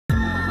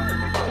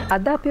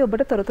අද අපි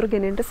ඔබට තොරතුරු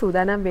ගෙනෙන්නට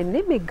සූදානම්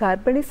වෙන්නේ මේ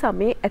ගර්භණී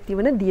සමයේ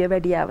ඇතිවන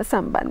දියවැඩියාව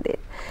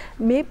සම්බන්ධයෙන්.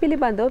 මේ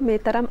පිළිබඳව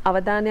මේ තරම්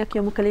අවධානයක්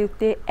යොමු කළ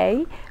යුත්තේ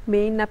ඇයි?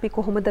 මේන් අපි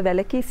කොහොමද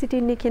වැළකී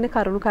සිටින්නේ කියන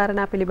කරුණු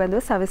කාරණා පිළිබඳව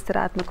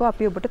සවිස්තරාත්මකව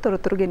අපි ඔබට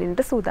තොරතුරු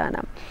ගෙනෙන්නට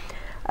සූදානම්.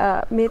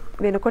 මේ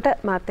වෙනකොට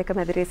මාත් එක්ක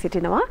මැදිරියේ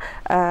සිටිනවා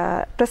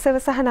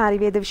ප්‍රසව සහ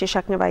නාරි වේද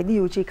විශේෂඥ වෛද්‍ය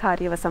යූජී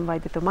කාර්යවසම්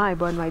වෛද්‍යතුමා.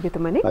 අයබෝන්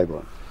වෛද්‍යතුමනි.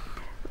 අයබෝන්.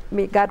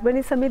 මේ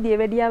ගර්භණී සමයේ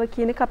දියවැඩියාව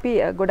කියන එක අපි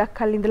ගොඩක්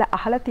කල් ඉඳලා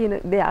අහලා තියෙන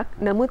දෙයක්.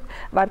 නමුත්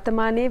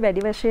වර්තමානයේ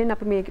වැඩි වශයෙන්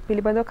අපි මේ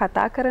පිළිබඳව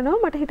කතා කරනවා.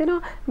 මට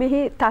හිතෙනවා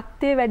මෙහි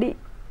තත්ත්වයේ වැඩි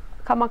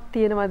කමක්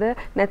තියෙනවද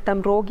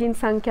නැත්නම් රෝගීන්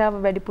සංඛ්‍යාව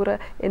වැඩිපුර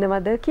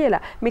එනවද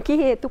කියලා. මේකේ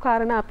හේතු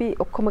කාරණා අපි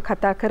ඔක්කොම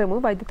කතා කරමු.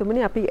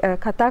 වෛද්‍යතුමනි අපි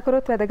කතා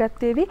කරොත්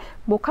වැදගත් වේවි.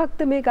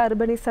 මොකක්ද මේ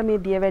ගර්භණී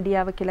සමයේ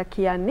දියවැඩියාව කියලා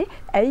කියන්නේ?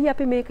 ඇයි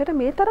අපි මේකට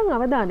මේ තරම්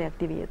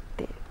අවධානයක් දෙවිය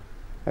යුත්තේ?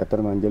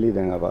 ඇත්තටම අංජලි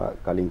දැන් අප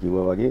කලින්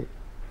කිව්වා වගේ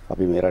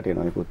අපි මේ රටේ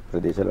නොයෙකුත්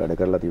ප්‍රදේශවල වැඩ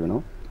කරලා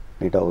තිබෙනවා.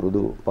 ඊට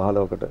අවුරුදු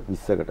 15කට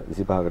 20කට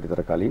 25කට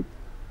විතර කලින්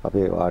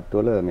අපේ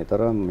වාට්ටුවල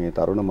මෙතරම් මේ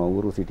තරුණ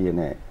මව්වරු සිටියේ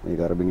නැහැ. මේ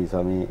ගර්භණී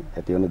සමයේ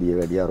ඇතිවන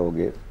දියවැඩියා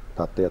රෝගයේ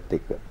තත්ත්වයත්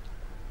එක්ක.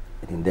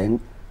 ඉතින් දැන්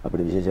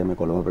අපිට විශේෂයෙන් මේ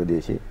කොළඹ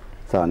ප්‍රදේශයේ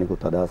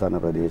සානිකුත් අදාසන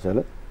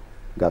ප්‍රදේශවල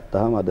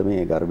ගත්තාම අද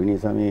මේ ගර්භණී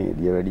සමයේ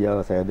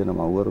දියවැඩියාව සෑදෙන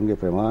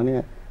මව්වරුන්ගේ ප්‍රමාණය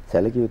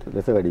සැලකිය යුතු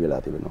ලෙස වැඩි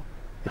වෙලා තිබෙනවා.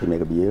 ඉතින්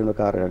මේක බිය වෙන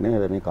කාරණයක්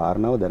නෙවෙයි. මේ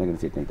කාරණාව දැනගෙන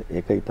සිටින එක.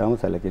 ඒක ඊටාම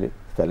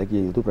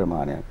සැලකිය යුතු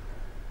ප්‍රමාණයක්.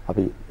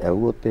 අපි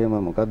ඇහුවොත් එහෙම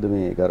මොකද්ද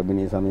මේ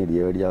ගර්භණී සමයේ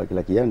දියවැඩියාව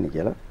කියලා කියන්නේ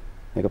කියලා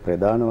මේක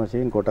ප්‍රධාන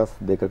වශයෙන් කොටස්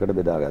දෙකකට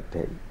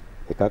බෙදාගත්තා.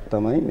 එකක්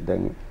තමයි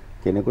දැන්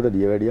කෙනෙකුට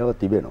දියවැඩියාව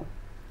තිබෙනවා.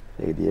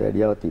 ඒ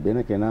දියවැඩියාව තිබෙන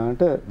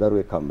කෙනාට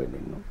දරුවෙක් හම්බෙන්න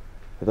ඉන්නවා.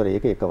 ඒතකොට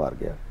ඒක එක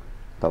වර්ගයක්.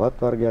 තවත්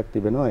වර්ගයක්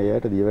තිබෙනවා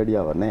එයාට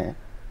දියවැඩියාව නැහැ.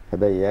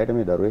 හැබැයි එයාට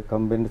මේ දරුවෙක්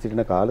හම්බෙන්න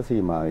සිටින කාල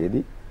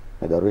සීමාවේදී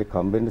මේ දරුවෙක්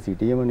හම්බෙන්න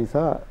සිටීම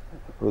නිසා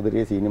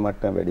රුධිරයේ සීනි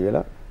මට්ටම වැඩි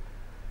වෙලා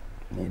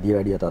මේ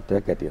දියවැඩියා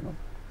තත්ත්වයක් ඇති වෙනවා.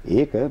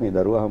 ඒක මේ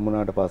දරුවා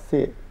හම්බුනාට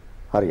පස්සේ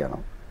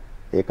හරියනවා.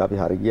 ඒක අපි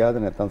හරි ගියාද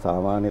නැත්නම්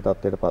සාමාන්‍ය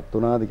තත්ත්වයටපත්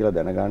වුණාද කියලා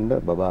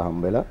දැනගන්න බබා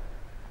හම්බෙලා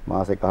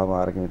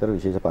මාසෙකමාරකින් විතර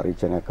විශේෂ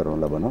පරීක්ෂණයක් කරනු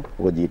ලබනවා.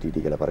 OGTT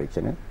කියලා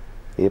පරීක්ෂණය.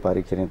 ඒ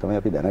පරීක්ෂණයෙන් තමයි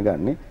අපි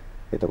දැනගන්නේ.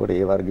 එතකොට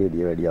ඒ වර්ගයේ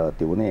දියවැඩියාවක්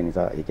තිබුණේ. ඒ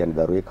නිසා ඒ කියන්නේ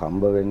දරුවෙක්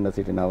හම්බ වෙන්න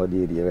සිටින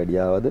අවදියේ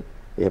දියවැඩියාවද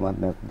එහෙමත්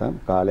නැත්නම්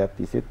කාලයක්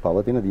තිස්සේ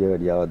පවතින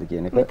දියවැඩියාවද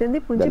කියන එක.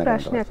 මෙතෙන්දී පුංචි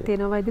ප්‍රශ්නයක්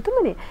තියෙනවා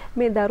වෛද්‍යතුමනි.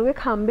 මේ දරුවෙක්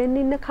හම්බෙන්න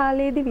ඉන්න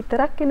කාලයේදී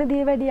විතරක් එන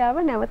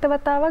දියවැඩියාව නැවත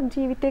වතාවක්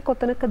ජීවිතේ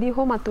කොතනකදී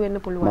හෝ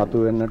මතුවෙන්න පුළුවන්.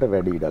 මතුවෙන්නට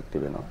වැඩි ඉඩක්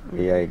තිබෙනවා.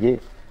 ඒ අයගේ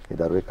ඒ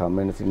දරුවෙක්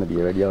හම්බෙන්න සිටින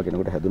දියවැඩියාව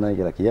කෙනෙකුට හැදුණයි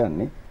කියලා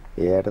කියන්නේ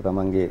ඒ අයට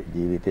තමන්ගේ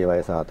ජීවිතයේ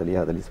වයස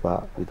 40 45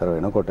 විතර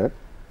වෙනකොට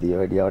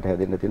දියවැඩියාවට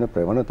හැදෙන්න තියෙන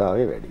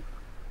ප්‍රවණතාවය වැඩි.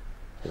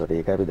 ඒකට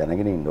ඒක අපි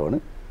දැනගෙන ඉන්න ඕන.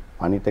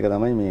 අනිත් එක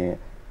තමයි මේ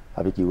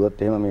අපි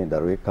කිව්වොත් එහෙම මේ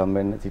දරුවෙක්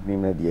හම්බෙන්න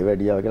සිටින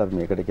දියවැඩියාව කියලා අපි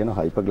මේකට කියනවා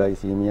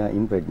හයිපර්ග්ලයිසීමියා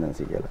ඉන්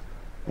ප්‍රෙග්නන්සි කියලා.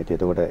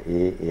 එතකොට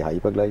ඒ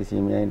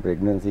හයිපර්ග්ලයිසීමියා ඉන්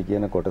ප්‍රෙග්නන්සි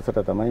කියන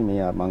කොටසට තමයි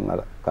මේ මම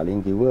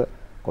කලින් කිව්ව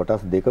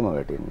කොටස් දෙකම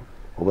වැටෙන්නේ.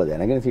 ඔබ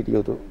දැනගෙන සිටිය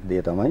යුතු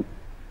දේ තමයි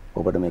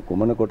ඔබට මේ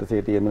කුමන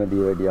කොටසේ තියෙන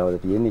දියවැඩියාවද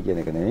තියෙන්නේ කියන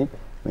එක නෙවෙයි.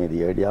 මේ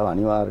දියවැඩියාව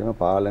අනිවාර්යයෙන්ම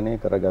පාලනය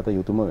කරගත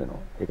යුතුම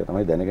වෙනවා. ඒක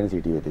තමයි දැනගෙන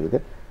සිටිය යුතු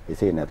එක.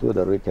 එසේ නැතුව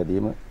දරුවෙක්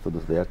හැදීම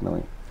සුදුසු දෙයක්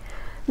නෙවෙයි.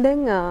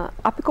 දැන්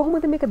අපි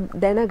කොහොමද මේක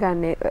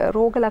දැනගන්නේ?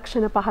 රෝග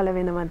ලක්ෂණ පහළ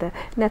වෙනවද?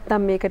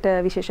 නැත්නම් මේකට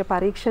විශේෂ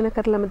පරීක්ෂණ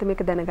කරලාමද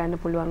මේක දැනගන්න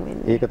පුළුවන්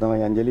වෙන්නේ? ඒක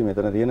තමයි අංජලි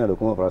මෙතන තියෙන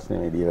ලොකුම ප්‍රශ්නේ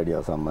මේ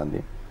දියවැඩියාව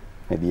සම්බන්ධයෙන්.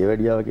 මේ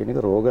දියවැඩියාව කියන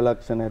එක රෝග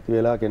ලක්ෂණ ඇති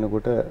වෙලා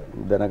කෙනෙකුට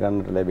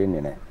දැනගන්නට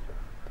ලැබෙන්නේ නැහැ.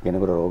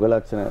 කෙනෙකුට රෝග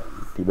ලක්ෂණ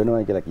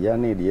තිබෙනවා කියලා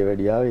කියන්නේ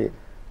දියවැඩියාවේ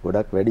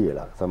ගොඩක් වැඩි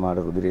වෙලා.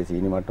 සමහර රුධිරයේ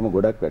සීනි මට්ටම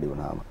ගොඩක් වැඩි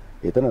වුණාම.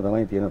 එතන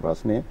තමයි තියෙන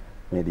ප්‍රශ්නේ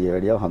මේ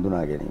දියවැඩියාව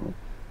හඳුනා ගැනීම.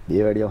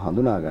 දියවැඩියාව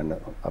හඳුනා ගන්න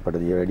අපිට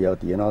දියවැඩියාව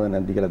තියනවද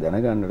නැද්ද කියලා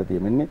දැනගන්නට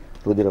තියෙන්නේ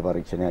රුධිර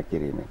පරීක්ෂණයක්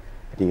කිරීමෙන්.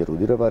 ඉතින්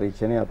රුධිර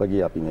පරීක්ෂණය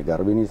අපි මේ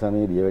ගර්භණී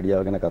සමයේ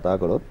දියවැඩියාව ගැන කතා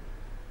කළොත්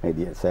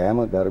මේ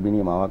සෑම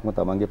ගර්භණී මාවක්ම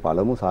තමන්ගේ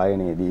පළමු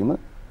සායනයේදීම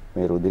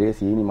මේ රුධිරයේ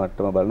සීනි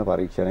මට්ටම බලන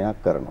පරීක්ෂණයක්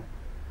කරනවා.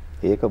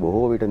 ඒක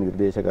බොහෝ විට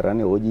නිර්දේශ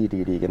කරන්නේ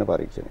OGTT කියන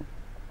පරීක්ෂණය.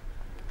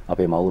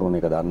 අපේ මවුරුන්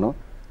මේක දන්නවා.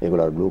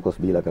 ඒගොල්ලෝ ග්ලූකෝස්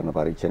බීලා කරන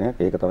පරීක්ෂණයක්.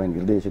 ඒක තමයි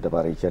නිර්දේශිත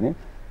පරීක්ෂණය.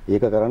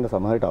 ඒක කරන්න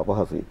සමහරට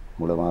අපහසුයි.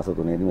 මුල මාස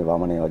 3ේදී මේ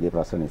වමනය වගේ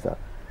ප්‍රශ්න නිසා.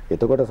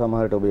 එතකොට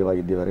සමහරට ඔබේ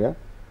වෛද්‍යවරයා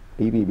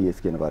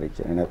PPBS කියන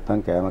පරීක්ෂණය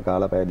නැත්නම් කෑම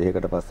කාලා පැය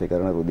දෙකකට පස්සේ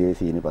කරන රුධිරයේ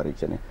සීනි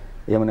පරීක්ෂණය.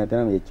 එහෙම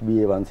නැත්නම්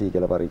HbA1c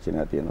කියලා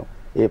පරීක්ෂණයක් තියෙනවා.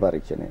 ඒ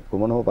පරීක්ෂණය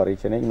කුමන හෝ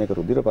පරීක්ෂණයකින් මේක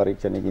රුධිර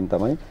පරීක්ෂණයකින්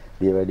තමයි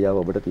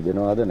දියවැඩියාව ඔබට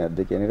තිබෙනවද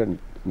නැද්ද කියන එක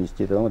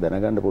නිශ්චිතවම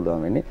දැනගන්න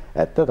පුළුවන් වෙන්නේ.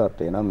 ඇත්ත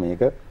තත්ත්වය නම්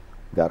මේක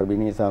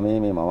ගර්භණී සමයේ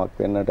මේ මවක්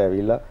වෙන්නට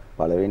ඇවිල්ලා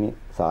පළවෙනි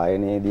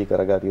සායනයේදී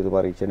කරගත යුතු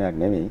පරීක්ෂණයක්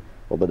නෙමෙයි.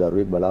 ඔබ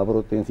දරුවෙක්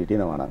බලාපොරොත්තු වෙන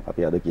සිටිනවා නම්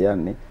අපි අද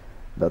කියන්නේ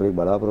දරුවෙක්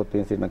බලාපොරොත්තු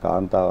වෙන සිටින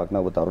කාන්තාවක් නම්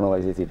ඔබ තරුණ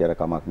වයසේ සිටියට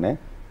කමක් නැහැ.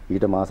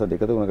 ඊට මාස දෙක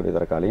තුනකට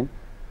විතර කලින්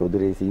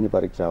රුධිරයේ සීනි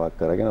පරීක්ෂාවක්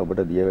කරගෙන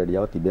ඔබට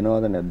දියවැඩියාව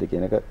තිබෙනවද නැද්ද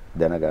කියන එක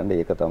දැනගන්න.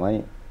 ඒක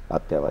තමයි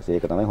අත්‍යවශ්‍ය.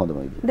 ඒක තමයි හොඳම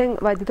විදිය. දැන්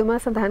වෛද්‍යතුමා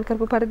සඳහන්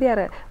කරපු පරිදි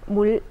අර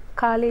මුල්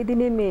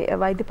කාලේදීනේ මේ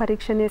වෛද්‍ය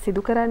පරීක්ෂණය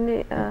සිදු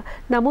කරන්නේ.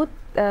 නමුත්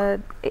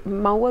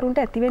මව්වරුන්ට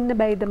ඇති වෙන්න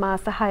බැයිද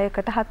මාස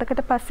 6කට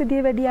 7කට පස්සේ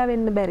දියවැඩියා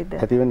වෙන්න බැරිද?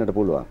 ඇති වෙන්නට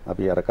පුළුවන්.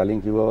 අපි අර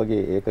කලින් කිව්වා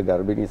වගේ ඒක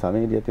ගර්භිණී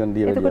සමයේදී ඇති වෙන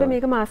දියවැඩියා. එතකොට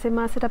මේක මාසෙන්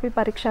මාසෙට අපි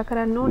පරීක්ෂා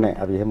කරන්න ඕනේ?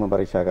 නෑ, අපි එහෙම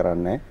පරීක්ෂා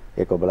කරන්නේ නෑ.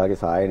 ඒක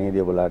ඔබලාගේ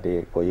සායනයේදී ඔබලාට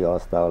කොයි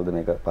අවස්ථාවලද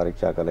මේක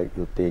පරීක්ෂා කළ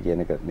යුත්තේ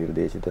කියන එක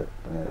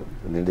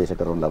නිර්දේශ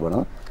කරනු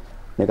ලබනවා.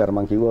 මේක අර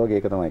මම කිව්වා වගේ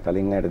ඒක තමයි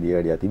කලින් ඇයට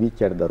දියවැඩියා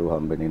තිබිච්ච ඇයට දරුවෝ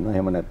හම්බෙන්න ඉන්නවා.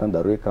 එහෙම නැත්නම්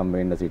දරුවෙක්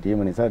හම්බෙන්න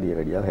සිටීම නිසා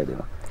දියවැඩියාව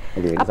හැදෙනවා.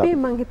 අපි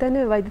මං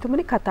හිතන්නේ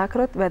වෛද්‍යතුමනි කතා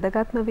කරොත්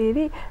වැදගත්ම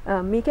වේවි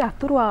මේකේ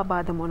අතුරු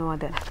ආබාධ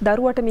මොනවද?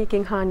 දරුවට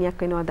මේකෙන්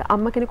හානියක් වෙනවද?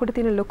 අම්මා කෙනෙකුට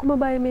තියෙන ලොකුම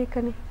බය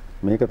මේකනේ.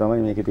 මේක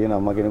තමයි මේකේ තියෙන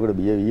අම්මා කෙනෙකුට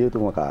බිය විය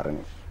යුතුම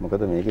කාරණේ.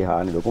 මොකද මේකේ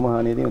ලොකුම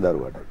හානිය තියෙන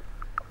දරුවටයි.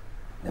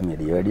 දැන් මේ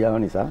දියවැඩියාව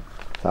නිසා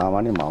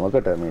සාමාන්‍ය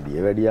මවකට මේ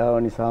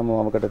දියවැඩියාව නිසාම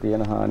මවකට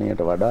තියෙන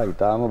හානියට වඩා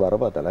ඊටාම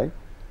බරපතලයි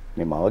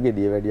මේ මවගේ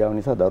දියවැඩියාව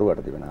නිසා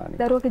දරුවට තිබෙන හානිය.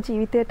 දරුවගේ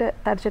ජීවිතයට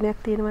තර්ජනයක්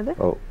තියෙනවද?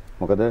 ඔව්.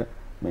 මොකද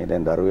මේ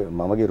දැන් දරුවේ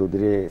මමගේ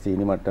රුධිරයේ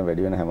සීනි මට්ටම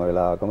වැඩි වෙන හැම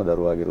වෙලාවකම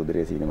දරුවාගේ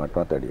රුධිරයේ සීනි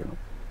මට්ටමත් වැඩි වෙනවා.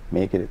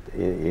 මේකේ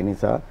ඒ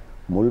නිසා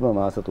මුල්ම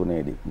මාස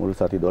 3ේදී මුල්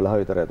සති 12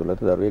 විතර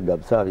ඇතුළත දරුවෙක්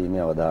ගබ්සා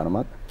වීමේ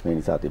අවදානමක් මේ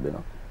නිසා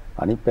තිබෙනවා.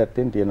 අනිත්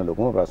පැත්තෙන් තියෙන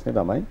ලොකුම ප්‍රශ්නේ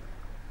තමයි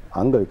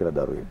අංග විකල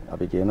දරුවෙක්.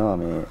 අපි කියනවා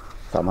මේ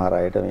සමහර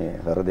අයට මේ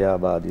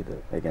හෘදයාබාධිත,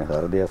 ඒ කියන්නේ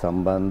හෘදය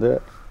සම්බන්ධ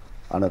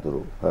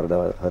අනතුරු,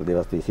 හෘද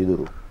වස්තු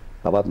සිදුරු,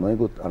 තවත්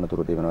නොයෙකුත්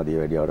අනතුරු තිබෙනවා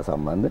දියවැඩියාවට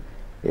සම්බන්ධ.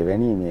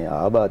 එවැනි මේ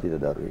ආබාධිත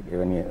දරුවෙක්,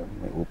 එවැනි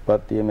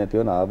උප්පත්තියෙම ඇති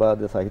වන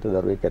ආබාධ සහිත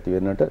දරුවෙක් ඇති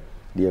වෙන්නට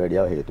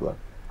දියවැඩියාව හේතුවක්.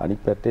 අනිත්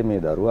පැත්තේ මේ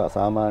දරුවා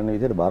අසාමාන්‍ය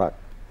විදිහට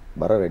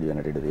බර වැඩි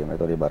වෙනට ඉඩ තියෙනවා.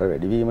 ඒතකොට බර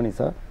වැඩි වීම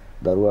නිසා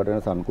දරුවාට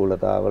වෙන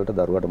සංකූලතාවලට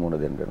දරුවාට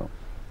මුහුණ දෙන්න වෙනවා.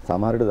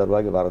 සමහර විට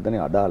දරුවාගේ වර්ධනය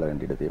අඩාල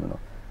වෙන්න ඉඩ තියෙනවා.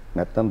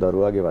 නැත්තම්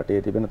දරුවාගේ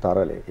වටේ තිබෙන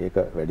තරලය ඒක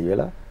වැඩි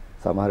වෙලා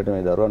සමහර විට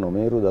මේ දරුවා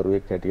නොමේරු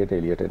දරුවෙක් හැටියට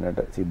එළියට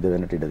එන්නට සිද්ධ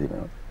වෙන්නට ඉඩ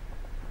තිබෙනවා.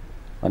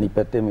 අනිත්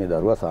පැත්තේ මේ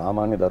දරුවා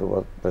සාමාන්‍ය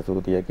දරුවා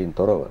ප්‍රසූතියකින්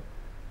තොරව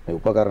මේ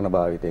උපකරණ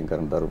භාවිතයෙන්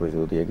කරන දරු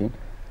ප්‍රසූතියකින්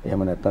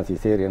එහෙම නැත්නම්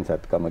සිසේරියන්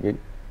සත්කමකින්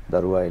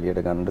දරුවා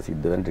එළියට ගන්නට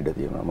සිද්ධ වෙන්න ඉඩ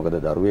තියෙනවා. මොකද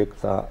දරුවෙක්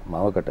සහ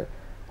මවකට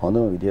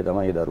හොඳම විදිය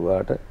තමයි ඒ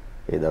දරුවාට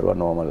ඒ දරුවා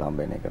නෝමල්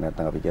හම්බෙන එක.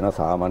 නැත්නම් අපි කියනවා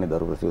සාමාන්‍ය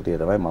දරු ප්‍රසූතිය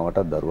තමයි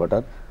මවටත්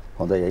දරුවටත්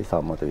හොඳයි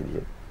සම්මත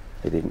විදිය.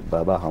 ඉතින්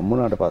බබා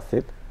හම්බුනාට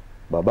පස්සෙත්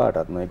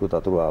බබාටත් නොයෙකුත්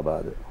අතුරු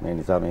ආබාධ. මේ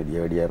නිසා මේ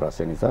දියවැඩියාවේ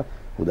ප්‍රශ්න නිසා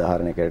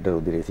උදාහරණයකට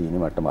රුධිරයේ සීනි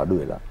මට්ටම අඩු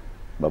වෙලා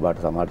බබාට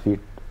සමහර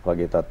ෆීට්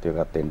වගේ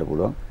තත්ත්වයකට එන්න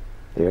පුළුවන්.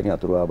 එවැනි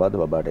අතුරු ආබාධ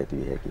බබාට ඇති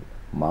විය හැකියි.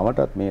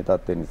 මවටත් මේ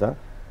තත්ත්වය නිසා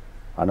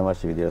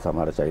අනවශ්‍ය විදිහට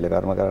සමහර ශෛල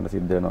කර්ම කරන්න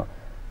සිද්ධ වෙනවා.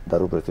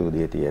 දරු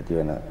ප්‍රසූතියේදී ඇති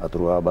වෙන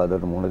අතුරු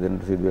ආබාධවලට මුහුණ දෙන්න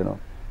සිද්ධ වෙනවා.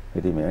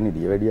 ඉතින් මෙවැනි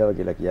දියවැඩියාව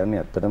කියලා කියන්නේ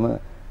ඇත්තටම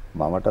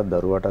මමටත්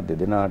දරුවටත්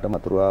දෙදෙනාටම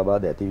අතුරු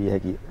ආබාධ ඇති විය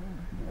හැකි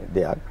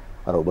දෙයක්.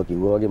 අර ඔබ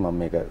කිව්වා වගේ මම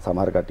මේක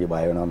සමහර කට්ටිය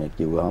බය වෙනවා මේක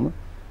කිව්වහම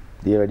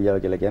දියවැඩියාව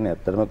කියලා කියන්නේ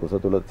ඇත්තටම කුස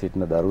තුල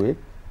සිටින දරුවෙක්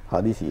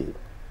හදිසියේ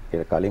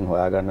ඒක කලින්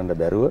හොයාගන්නට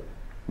බැරුව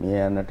මිය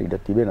යන්නට ඉඩ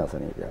තිබෙන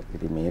අසනීපයක්.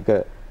 ඉතින් මේක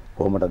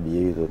කොහොමද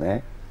බිය යුතු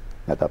නැහැ.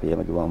 නැත්නම් අපි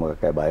එහෙම කිව්වම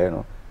මොකක්ද බය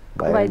වෙනවා.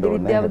 වෛද්‍ය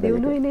විද්‍යාව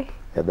දියුණුවේනේ.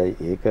 හැබැයි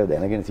ඒක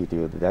දැනගෙන සිටිය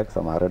යුතු දෙයක්.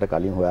 සමහරකට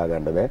කලින්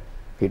හොයාගන්න බෑ.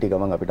 හිටි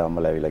ගමන් අපිට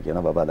අම්මලා ඇවිල්ලා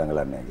කියන බබා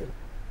දඟලන්නේ නැහැ කියලා.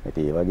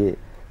 ඉතින් ඒ වගේ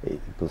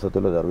කුස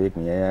තුල දරුවෙක්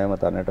මිය යෑම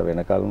තැනට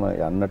වෙනකල්ම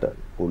යන්නට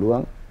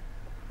පුළුවන්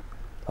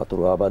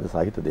අතුරු ආබාධ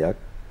සහිත දෙයක්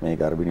මේ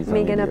ගර්භිණී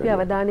සමයේදී. මේ ගැන අපි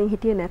අවධානයෙන්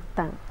හිටියේ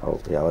නැත්තම්. ඔව්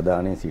ඒ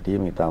අවධානයෙන්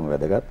සිටීම ඉතාම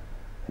වැදගත්.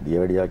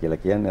 දියවැඩියාව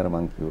කියලා කියන්නේ අර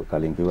මම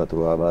කලින් කිව්ව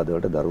අතුරු ආබාධ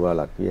වලට දරුවා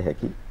ලක්විය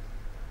හැකි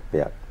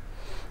දෙයක්.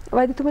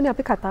 වෛද්‍යතුමනි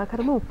අපි කතා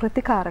කරමු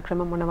ප්‍රතිකාර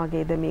ක්‍රම මොන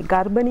වගේද මේ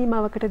ගර්භණී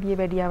මවකට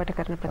දියවැඩියාවට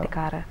කරන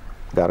ප්‍රතිකාර?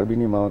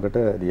 ගර්භිණී මවකට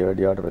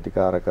දියවැඩියාවට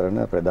ප්‍රතිකාර කරන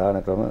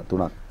ප්‍රධාන ක්‍රම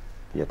 3ක්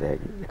කියත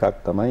හැකියි.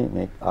 එකක් තමයි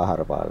මේ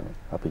ආහාර පාලනය.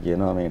 අපි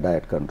කියනවා මේ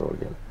ඩයට් කන්ට්‍රෝල්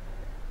කියලා.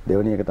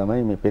 දෙවෙනි එක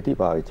තමයි මේ පෙති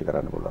පාවිච්චි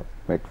කරන්න පුළුවන්.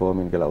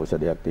 මෙට්ෆෝමින් කියලා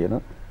ඖෂධයක්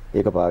තියෙනවා.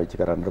 ඒක පාවිච්චි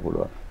කරන්න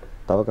පුළුවන්.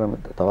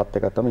 තවත්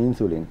එකක් තමයි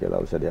ඉන්සුලින් කියලා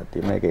ඖෂධයක්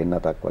තියෙනවා. ඒක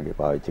එන්නතක් වගේ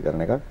පාවිච්චි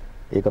කරන එකක්.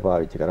 ඒක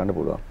පාවිච්චි කරන්න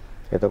පුළුවන්.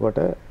 එතකොට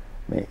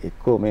මේ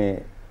එක්කෝ මේ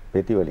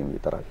පෙති වලින්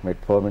විතරක්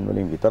මෙට්ෆෝමින්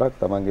වලින් විතරක්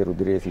තමන්ගේ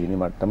රුධිරයේ සීනි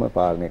මට්ටම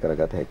පාලනය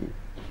කරගත හැකියි.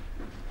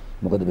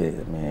 මොකද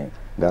මේ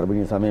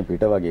ගර්භිණී සමයේ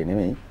පිට වගේ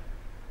නෙමෙයි.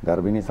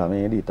 ගර්භිණී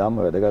සමයේදී ඊටම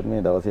වැදගත්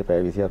මේ දවසේ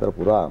පැය 24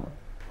 පුරාම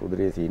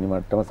රුධිරයේ සීනි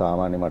මට්ටම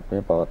සාමාන්‍ය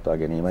මට්ටමේ පවත්වා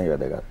ගැනීමයි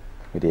වැදගත්.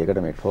 ඉතින්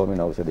ඒකට මෙට්ෆෝමින්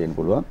ඖෂධ දෙන්න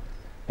පුළුවන්.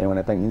 එහෙම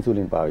නැත්නම්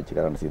ඉන්සුලින් පාවිච්චි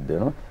කරන්න සිද්ධ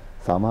වෙනවා.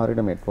 සමහර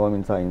විට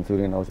මෙට්ෆෝමින් සහ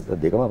ඉන්සුලින් ඖෂධ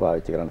දෙකම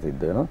පාවිච්චි කරන්න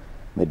සිද්ධ වෙනවා.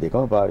 මේ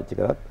දෙකම පාවිච්චි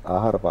කරත්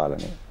ආහාර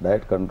පාලනය,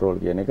 ඩයට් කන්ට්‍රෝල්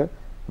කියන එක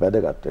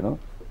වැදගත් වෙනවා.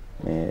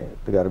 මේ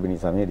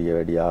ගර්භිණී සමයේ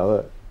දියවැඩියාව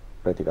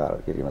ප්‍රතිකාර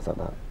කිරීම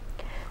සඳහා.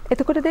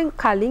 එතකොට දැන්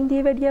කලින්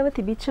දියවැඩියාව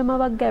තිබිච්ච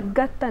මවක් ගැප්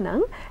ගත්තා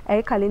නම්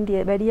ඇයි කලින්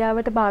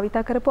දියවැඩියාවට භාවිත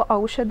කරපු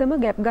ඖෂධම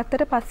ගැප්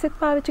ගත්තට පස්සෙත්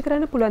පාවිච්චි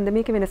කරන්න පුළුවන්ද?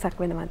 මේකේ වෙනසක්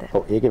වෙනවද?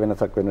 ඔව් ඒකේ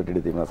වෙනසක් වෙන්න ඉඩ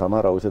තියෙනවා.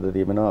 සමහර ఔෂධ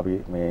තියෙනවා අපි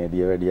මේ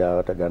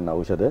දියවැඩියාවට ගන්න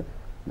ඖෂධ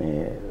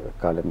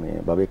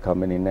මේ බබෙක්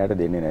හම්බෙන්න ඉන්න ඇයට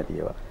දෙන්නේ නැති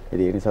ඒවා.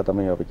 ඉතින් ඒ නිසා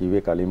තමයි අපි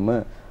කිව්වේ කලින්ම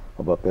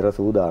ඔබ පෙර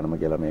සූදානම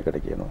කියලා මේකට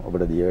කියනවා.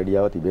 ඔබට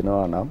දියවැඩියාව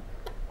තිබෙනවා නම්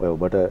ඔය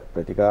ඔබට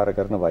ප්‍රතිකාර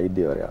කරන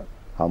වෛද්‍යවරයා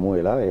හමු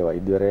වෙලා ඒ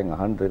වෛද්‍යවරයන්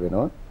අහන්න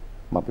වෙනවා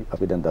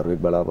අපි දැන් දරුවෙක්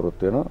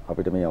බලාපොරොත්තු වෙනවා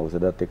අපිට මේ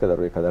ඖෂධات එක්ක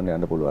දරුවෙක් හදන්න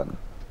යන්න පුළුවන්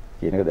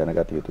කියන එක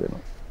දැනගත යුතු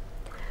වෙනවා.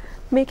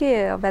 මේකේ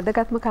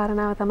වැදගත්ම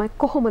කාරණාව තමයි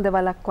කොහොමද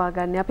වළක්වා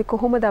ගන්න. අපි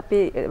කොහොමද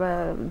අපේ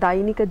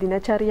දෛනික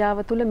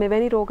දිනචරියාව තුළ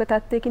මෙවැනි රෝග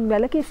තත්ත්වයකින්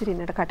වැළකී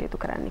සිටින්නට කටයුතු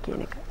කරන්න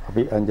කියන එක.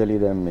 අපි අංජලි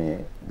දැන් මේ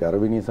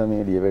ගර්භණී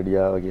සමයේ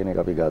දියවැඩියාව කියන එක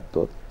අපි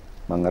ගත්තොත්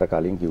මම අර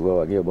කලින් කිව්වා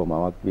වගේ ඔබ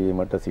මවක්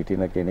වීමට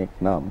සිටින කෙනෙක්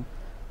නම්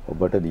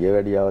ඔබට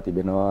දියවැඩියාව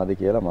තිබෙනවාද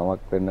කියලා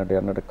මවක් වෙන්නට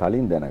යන්නට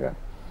කලින් දැනගන්න.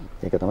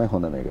 ඒක තමයි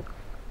හොඳම එක.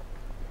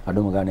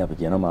 අඩුම ගානේ අපි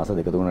කියනවා මාස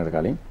 2-3කට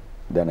කලින්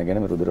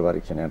දැනගෙන මේ රුධිර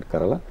පරීක්ෂණයක්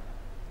කරලා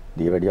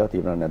දියවැඩියාව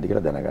තිබුණා නැද්ද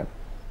කියලා දැනගන්න.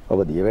 ඔබ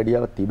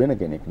දියවැඩියාව තිබෙන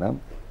කෙනෙක් නම්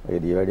ඒ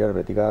දියවැඩියාවට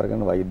ප්‍රතිකාර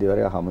කරන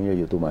වෛද්‍යවරයා හමු විය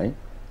යුතුමයි.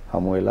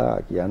 හමු වෙලා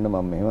කියන්න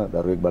මම මෙහෙම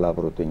දරුවෙක්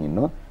බලාපොරොත්තු වෙමින්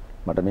ඉන්නවා.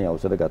 මට මේ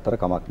ඖෂධ ගත්තට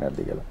කමක් නැද්ද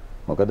කියලා.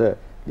 මොකද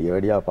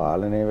දියවැඩියාව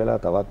පාලනය වෙලා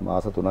තවත්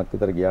මාස 3ක්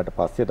විතර ගියාට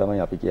පස්සේ තමයි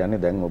අපි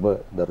කියන්නේ දැන් ඔබ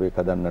දරුවෙක්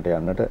හදන්නට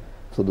යන්නට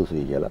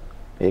සුදුසුයි කියලා.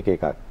 ඒක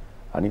එකක්.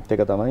 අනිත්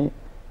එක තමයි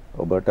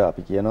ඔබට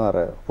අපි කියනවා අර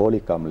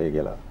ෆෝලික් අම්ලය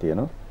කියලා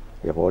තියෙනවා.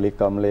 ඒ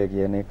ෆෝලික් අම්ලය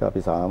කියන එක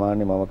අපි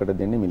සාමාන්‍ය මවකට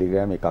දෙන්නේ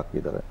මිලිග්‍රෑම් 1ක්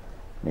විතර.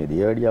 මේ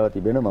දියවැඩියාව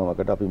තිබෙන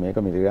මවකට අපි මේක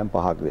මිලිග්‍රෑම්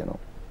 5ක් දෙනවා.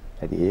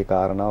 ඉතින් ඒ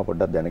කාරණාව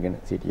පොඩ්ඩක් දැනගෙන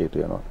සිටිය යුතු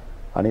වෙනවා.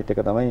 අනිත්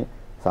එක තමයි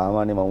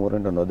සාමාන්‍ය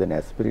මවුරුන්ට නොදෙන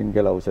ඇස්පිරින්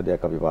කියලා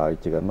ඖෂධයක් අපි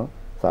පාවිච්චි කරනවා.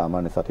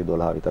 සාමාන්‍ය සති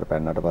 12 විතර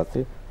පැන්නට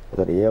පස්සේ.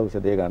 ඒතර ඒ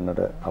ඖෂධය ගන්නට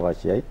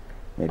අවශ්‍යයි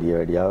මේ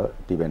දියවැඩියාව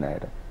තිබෙන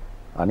අයට.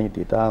 අනිත්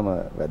ඊටාම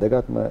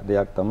වැදගත්ම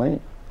දෙයක් තමයි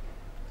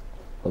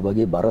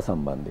ඔබගේ බර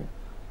සම්බන්ධයෙන්.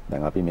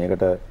 දැන් අපි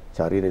මේකට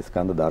ශරීර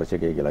ස්කන්ධ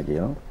දර්ශකය කියලා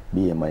කියනවා.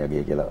 BMI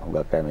අගය කියලා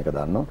හුඟක් අය මේක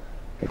දන්නවා.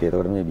 ඒක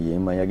එතකොට මේ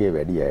BMI අගය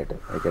වැඩි අයට,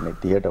 ඒ කියන්නේ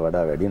 30ට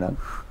වඩා වැඩි නම්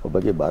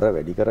ඔබගේ බර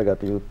වැඩි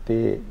කරගත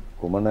යුත්තේ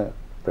කුමන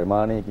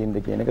ප්‍රමාණයකින්ද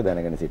කියන එක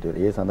දැනගෙන සිටියොත්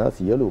ඒ සඳහා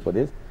සියලු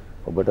උපදෙස්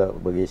ඔබට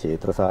ඔබගේ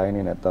ක්ෂේත්‍ර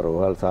සායනේ නැත්නම්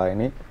රෝහල්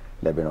සායනේ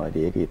ලැබෙනවා.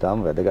 ඉතින් ඒක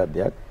ඊටාම වැදගත්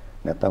දෙයක්.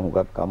 නැත්නම්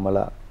හුඟක්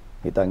කම්මලා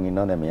හිතන්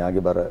ඉන්නවා දැන්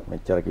මෙයාගේ බර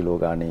මෙච්චර කිලෝ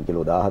ගානේ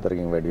කිලෝ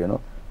 14කින් වැඩි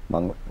වෙනවා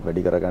මං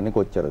වැඩි කරගන්නේ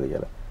කොච්චරද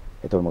කියලා.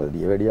 එතකොට මොකද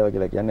දියවැඩියාව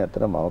කියලා කියන්නේ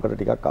ඇත්තටම මවකට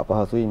ටිකක්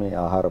අපහසුයි මේ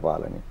ආහාර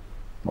පාලනය.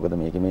 මොකද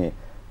මේකේ මේ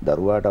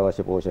දරුවාට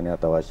අවශ්‍ය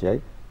පෝෂණයත් අවශ්‍යයි,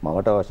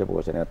 මවට අවශ්‍ය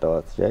පෝෂණයත්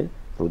අවශ්‍යයි,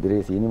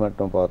 රුධිරයේ සීනි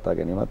මට්ටම පවත්වා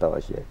ගැනීමත්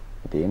අවශ්‍යයි.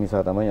 ඒ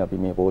නිසා තමයි අපි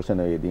මේ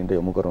පෝෂණ වේදීන්ට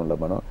යොමු කරනු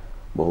ලබන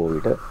බොහෝ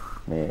විට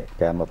මේ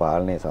කෑම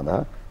පාලනය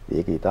සඳහා.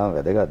 ඒක ඊටාම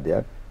වැදගත්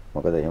දෙයක්.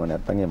 මොකද එහෙම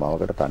නැත්නම් මේ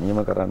මවකට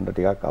තනියම කරන්න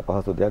ටිකක්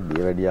අපහසු දෙයක්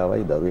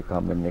දියවැඩියාවයි දරුවෙක්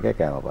හම්බෙන්න එකයි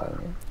කෑම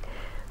පාලනය.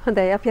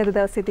 හොඳයි අපි අද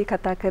දවසේදී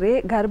කතා කරේ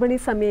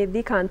ගර්භණී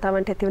සමයේදී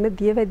කාන්තාවන්ට ඇතිවන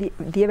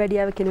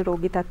දියවැඩියාව කියන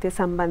රෝගී තත්ත්වය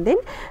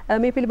සම්බන්ධයෙන්.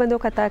 මේ පිළිබඳව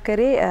කතා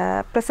කරේ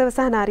ප්‍රසව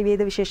සහ නාරි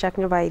වේද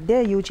විශේෂඥ වෛද්‍ය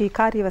UG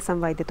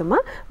කාර්යවසම් වෛද්‍යතුමා.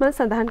 මම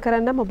සඳහන්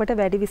කරන්නම් ඔබට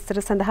වැඩි විස්තර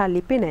සඳහා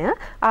ලිපිනය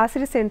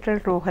ආසිරි සෙන්ට්‍රල්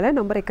රෝහල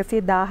නම්බර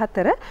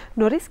 114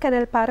 නොරිස්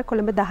කැනල් පාර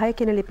කොළඹ 10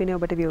 කියන ලිපිනය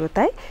ඔබට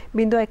විවෘතයි.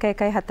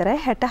 0114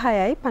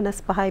 66යි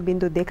 55යි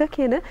 02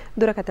 කියන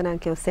දුරකථන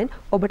අංකය ඔස්සෙන්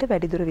ඔබට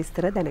වැඩිදුර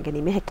විස්තර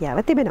දැනගැනීමේ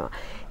හැකියාව තිබෙනවා.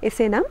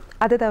 එසේනම්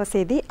අද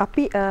දවසේදී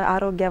අපි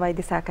ආරෝග්‍ය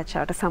වෛද්‍ය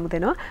සාකච්ඡාවට සමු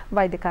දෙනවා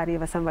වෛද්‍ය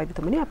කාර්යවසම්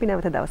වෛද්‍යතුමනි. අපි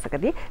නැවත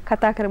දවසකදී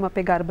කතා කරමු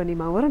අපේ ගර්භණී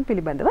මව්වරුන්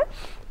පිළිබඳව.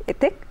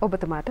 එතෙක්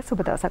ඔබතුමාට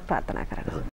සුබ දවසක් ප්‍රාර්ථනා කරනවා.